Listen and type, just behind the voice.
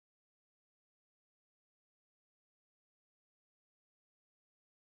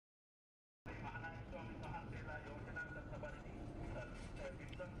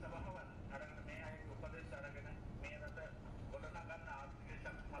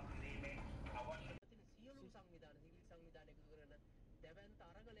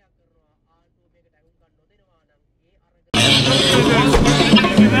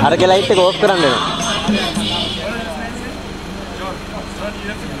අරගේ light එක off කරන්න වෙනවා.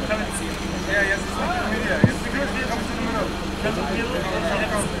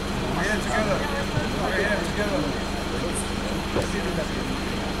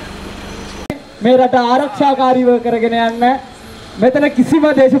 මේ රට ආරක්ෂාකාරීව කරගෙන යන්න මෙතන කිසිම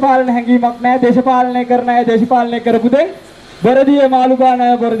දේශපාලන හැඟීමක් නැහැ. දේශපාලනය කරන අය දේශපාලනය කරපු දෙන් බරදියේ මාළු ගන්න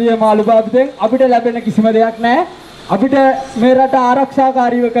අය බරදියේ මාළු බාපුතෙන් අපිට ලැබෙන කිසිම දෙයක් නැහැ. අපිට මේ රට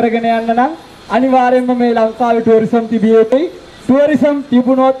ආරක්ෂාකාරීව කරගෙන යන්න නම් අනිවාර්යයෙන්ම මේ ලංකාවේ ටුවරිසම් තිබිය යුතුයි. ටුවරිසම්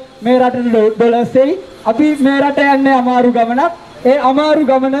තිබුණොත් මේ රටට ඩොලර්ස් එයි. අපි මේ රට යන්නේ අමාරු ගමනක්. ඒ අමාරු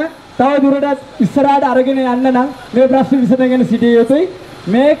ගමන තව දුරටත් ඉස්සරහට අරගෙන යන්න නම් මේ ප්‍රශ්න විසඳගෙන සිටිය යුතුයි.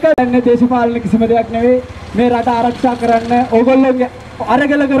 මේක දැන් දේශපාලන කිසිම දෙයක් නෙවෙයි. මේ රට ආරක්ෂා කරන්න ඕගොල්ලෝගේ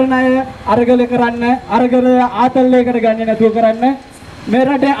අරගල කරන අය අරගල කරන්න අරගල ආතල්ලයකට ගන්නේ නැතුව කරන්න මේ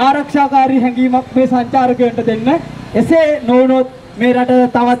රටේ ආරක්ෂාකාරී හැඟීමක් මේ සංචාරකයන්ට දෙන්න. එසේ නොවුනොත් මේ රට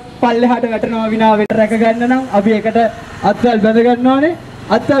තවත් පල්ලෙහාට වැටෙනවා විනා වෙට රැක ගන්න නම් අපි ඒකට අත්වල බැඳ ගන්න ඕනේ.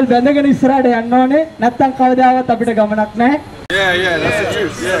 අත්වල බැඳගෙන ඉස්සරහට යන්න ඕනේ. නැත්තම් කවදාවත් අපිට ගමනක් නැහැ. Yeah, that's the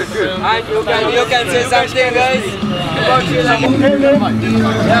truth. Yeah, good. You can say something, guys.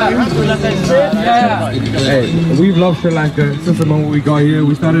 Hey, we've loved Sri Lanka since the moment we got here.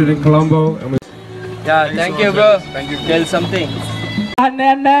 We started in Colombo. Yeah, thank you, bro. Thank you. Tell something.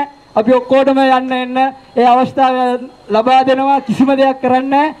 අපි ඔක්කොටම යන්න එන්න ඒ අවස්ථාව ලබා දෙනවා. කිසිම දෙයක්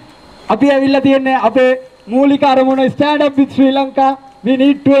කරන්න අපි ඇවිල්ලා තියන්නේ අපේ මූලික අරමුණ stand up with Sri Lanka. We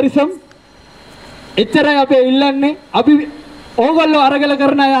need tourism. එච්චරයි අපි ඉල්ලන්නේ. අපි ඕගොල්ලෝ අරගල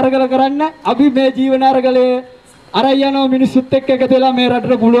කරන අය අරගල කරන්න. අපි මේ ජීවන අරගලේ අරන් යනවා මිනිස්සුත් එක්ක එකතු වෙලා මේ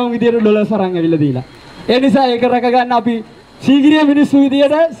රටට පුළුවන් විදියට ඩොලර්ස් අරන් ඇවිල්ලා දීලා. ඒ නිසා ඒක රැක ගන්න අපි සීගිරිය මිනිස්සු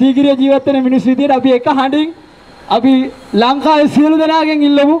විදියට සීගිරිය ජීවත් වෙන මිනිස්සු විදියට අපි එක හඬින් අපි ලංකාවේ සියලු දෙනාගෙන්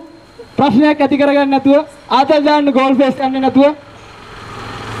ඉල්ලමු ප්‍රශ්නයක් ඇති කරගන්න නැතුව ආතල් දාන්න ගෝල් ෆේස් ගන්න නැතුව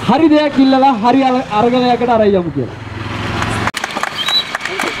හරි දෙයක් ඉල්ලලා හරි අරගලයකට අරන් යමු කියලා.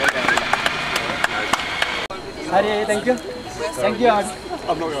 හරි thank you. Thank you.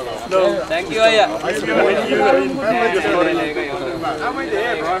 No, thank you, Aya.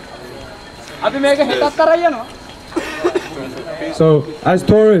 So, as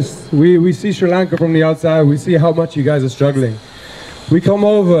tourists, we see Sri Lanka from the outside. We see how much you guys are struggling. We come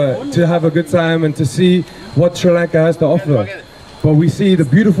over to have a good time and to see what Sri Lanka has to offer. But we see the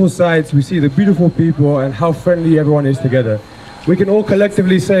beautiful sights, we see the beautiful people and how friendly everyone is together. We can all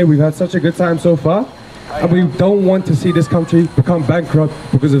collectively say we've had such a good time so far. And we don't want to see this country become bankrupt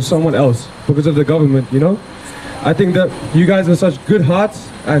because of someone else, because of the government, you know? I think that you guys have such good hearts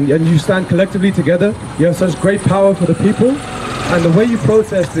and you stand collectively together. You have such great power for the people. And the way you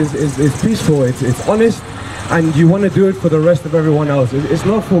protest is peaceful, it's honest, and you want to do it for the rest of everyone else. It's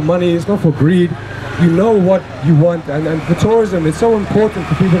not for money, it's not for greed. You know what you want, and for tourism, it's so important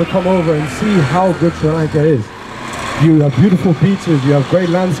for people to come over and see how good Sri Lanka is. You have beautiful beaches, you have great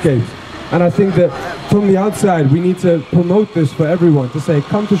landscapes. And I think that from the outside, we need to promote this for everyone, to say,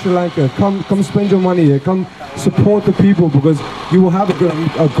 come to Sri Lanka, come spend your money here, come support the people, because you will have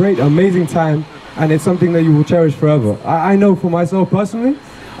a great, amazing time, and it's something that you will cherish forever. I know for myself personally,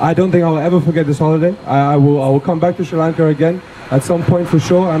 I don't think I will ever forget this holiday. I will come back to Sri Lanka again at some point for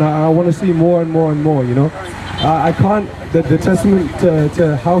sure, and I want to see more and more and more, you know. I can't, the testament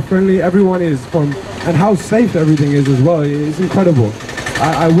to how friendly everyone is and how safe everything is as well, it's incredible.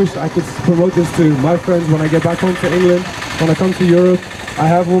 I wish I could promote this to my friends when I get back home to England, when I come to Europe. I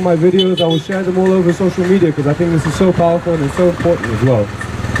have all my videos, I will share them all over social media because I think this is so powerful and it's so important as well.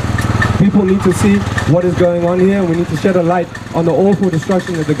 People need to see what is going on here, and we need to shed a light on the awful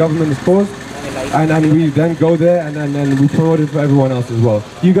destruction that the government has caused. And we then go there and we promote it for everyone else as well.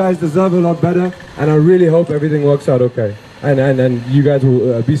 You guys deserve a lot better, and I really hope everything works out okay. And you guys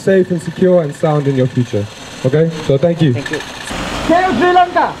will be safe and secure and sound in your future. Okay? So thank you. Thank you. Save Sri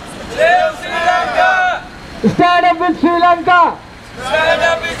Lanka! Save Sri Lanka! Stand up with Sri Lanka! Stand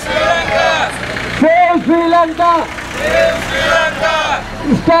up with Sri Lanka! Save Sri Lanka! Save Sri Lanka!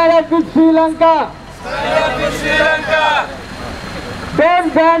 Stand up with Sri Lanka! Stand up with Sri Lanka! Don't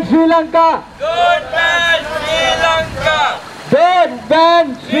ban Sri Lanka! Don't ban Sri Lanka! Don't ban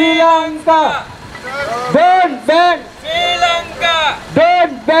Sri Lanka! Don't ban Sri Lanka!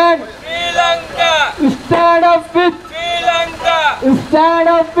 Don't ban Sri Lanka! Stand up with Sri Lanka! Stand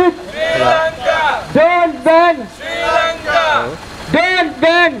up with Sri Lanka! Don't ban Sri Lanka! Don't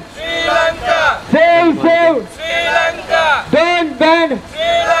ban Sri Lanka! Save Sri Lanka! Don't ban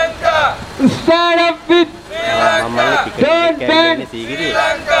Sri Lanka! Stand up with Sri Lanka! Don't ban Sri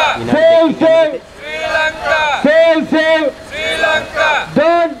Lanka! Save Sri Lanka! Save Sri Lanka!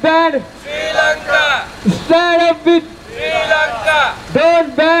 Don't ban Sri Lanka! Stand up with Sri Lanka!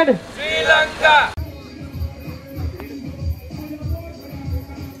 Don't ban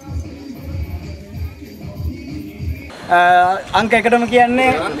අංක එකටම කියන්නේ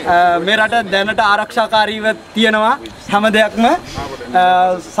මේ රට දැනට ආරක්ෂාකාරීව තියෙනවා හැම දෙයක්ම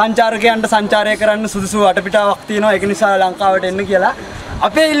සංචාරකයන්ට සංචාරය කරන්න සුදුසු වටපිටාවක් තියෙනවා ඒක නිසා ලංකාවට එන්න කියලා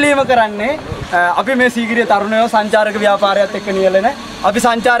අපේ ඉල්ලීම කරන්නේ අපි මේ සීගිරිය තරුණයෝ සංචාරක ව්‍යාපාරයත් එක්ක නියැලෙන අපි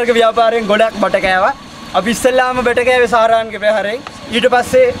සංචාරක ව්‍යාපාරයෙන් ගොඩක් බට කෑවා අපි ඉස්සෙල්ලාම බට කෑවේ සාරාන්ගේ පෙරහැරෙන් ඊට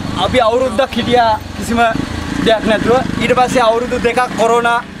පස්සේ අපි අවුරුද්දක් හිටියා කිසිම දෙයක් නැතුව ඊට පස්සේ අවුරුදු දෙකක්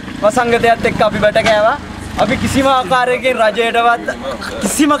කොරෝනා වසංගතයත් එක්ක අපි බට කෑවා අපි කිසිම ආකාරයකින් රජයටවත්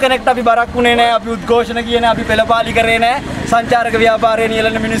කිසිම කෙනෙක්ට අපි බරක් වුණේ නැහැ අපි උද්ඝෝෂණ කියන්නේ අපි පෙළපාලි කරේ නැහැ සංචාරක ව්‍යාපාරයේ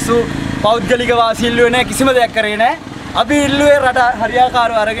නියැලෙන මිනිස්සු පෞද්ගලික වාසිල්ලුවේ නැහැ කිසිම දෙයක් කරේ නැහැ අපි ඉල්ලුවේ රට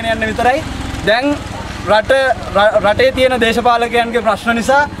හරියාකාරව අරගෙන යන්න විතරයි දැන් රටේ තියෙන දේශපාලකයන්ගේ ප්‍රශ්න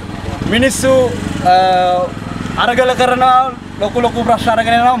නිසා මිනිස්සු අරගල කරනවා ලොකු ප්‍රශ්න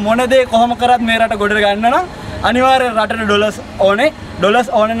අරගෙන යනවා මොන දේ කොහොම කරත් මේ රට ගොඩට ගන්න නම් අනිවාර්යෙන් රටට ඩොලර්ස් ඕනේ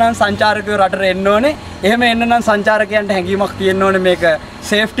නම් සංචාරකයෝ රටට එන්න ඕනේ. එහෙම එන්න නම් සංචාරකයන්ට හැඟීමක් තියෙන්න ඕනේ මේක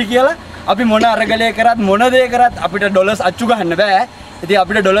සේෆ්ටි කියලා. අපි මොන අරගලයේ කරත් මොන දේ කරත් අපිට ඩොලර්ස් අච්චු ගන්න බෑ. ඉතින්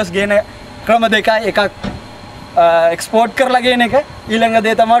අපිට ඩොලර්ස් ගේන ක්‍රම දෙකයි එකක් එක්ස්පෝර්ට් කරලා ගේන එක ඊළඟ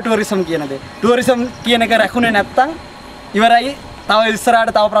දේ තමයි ටුවරිසම් කියන දේ. ටුවරිසම් කියන එක රැකුනේ නැත්තම් ඉවරයි. තව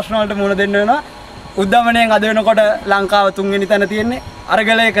ඉස්සරහට තව ප්‍රශ්න වලට මුහුණ දෙන්න වෙනවා. උද්දමනයෙන් අද වෙනකොට ලංකාව තුන්වෙනි තැන තියෙන්නේ.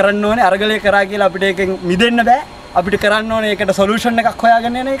 අරගලය කරන්න ඕනේ. අරගලය කරා කියලා අපිට එකෙන් මිදෙන්න බෑ. අපිට කරන්න ඕනේ ඒකට සොලියුෂන් එකක්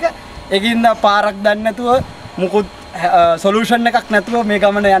හොයාගෙන යන එක. ඒකින්ද පාරක් දන්නේ නැතුව මුකුත් සොලියුෂන් එකක් නැතුව මේ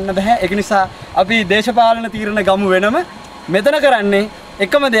ගමන යන්න බෑ. ඒක නිසා අපි දේශපාලන තීරණ ගමු වෙනම. මෙතන කරන්නේ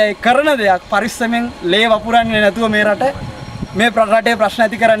එකම දෙයයි කරන දෙයක් පරිස්සමෙන් ලේ වපුරන්නේ නැතුව මේ රටේ ප්‍රශ්න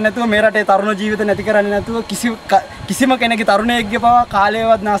ඇති කරන්නේ නැතුව මේ රටේ තරුණ ජීවිත නැති කරන්නේ නැතුව කිසිම කෙනෙකුගේ තරුණයෙක්ගේ පවා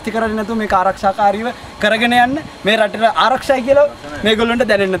කාලයවත් නාස්ති කරන්නේ නැතුව මේක ආරක්ෂාකාරීව කරගෙන යන්න මේ රටේ ආරක්ෂයි කියලා මේගොල්ලන්ට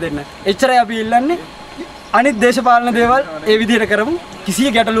දැනෙන්න දෙන්න. එච්චරයි අපි ඉල්ලන්නේ. අනිත් දේශපාලන දේවල් ඒ විදිහට කරමු.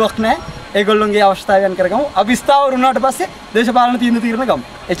 කිසි ගැටලුවක් නැහැ. ඒගොල්ලොන්ගේ අවශ්‍යතාවයන් කරගමු. අපි ස්ථාවර වුණාට පස්සේ දේශපාලන තීරණ ගමු.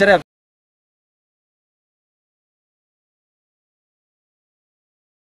 එච්චරයි.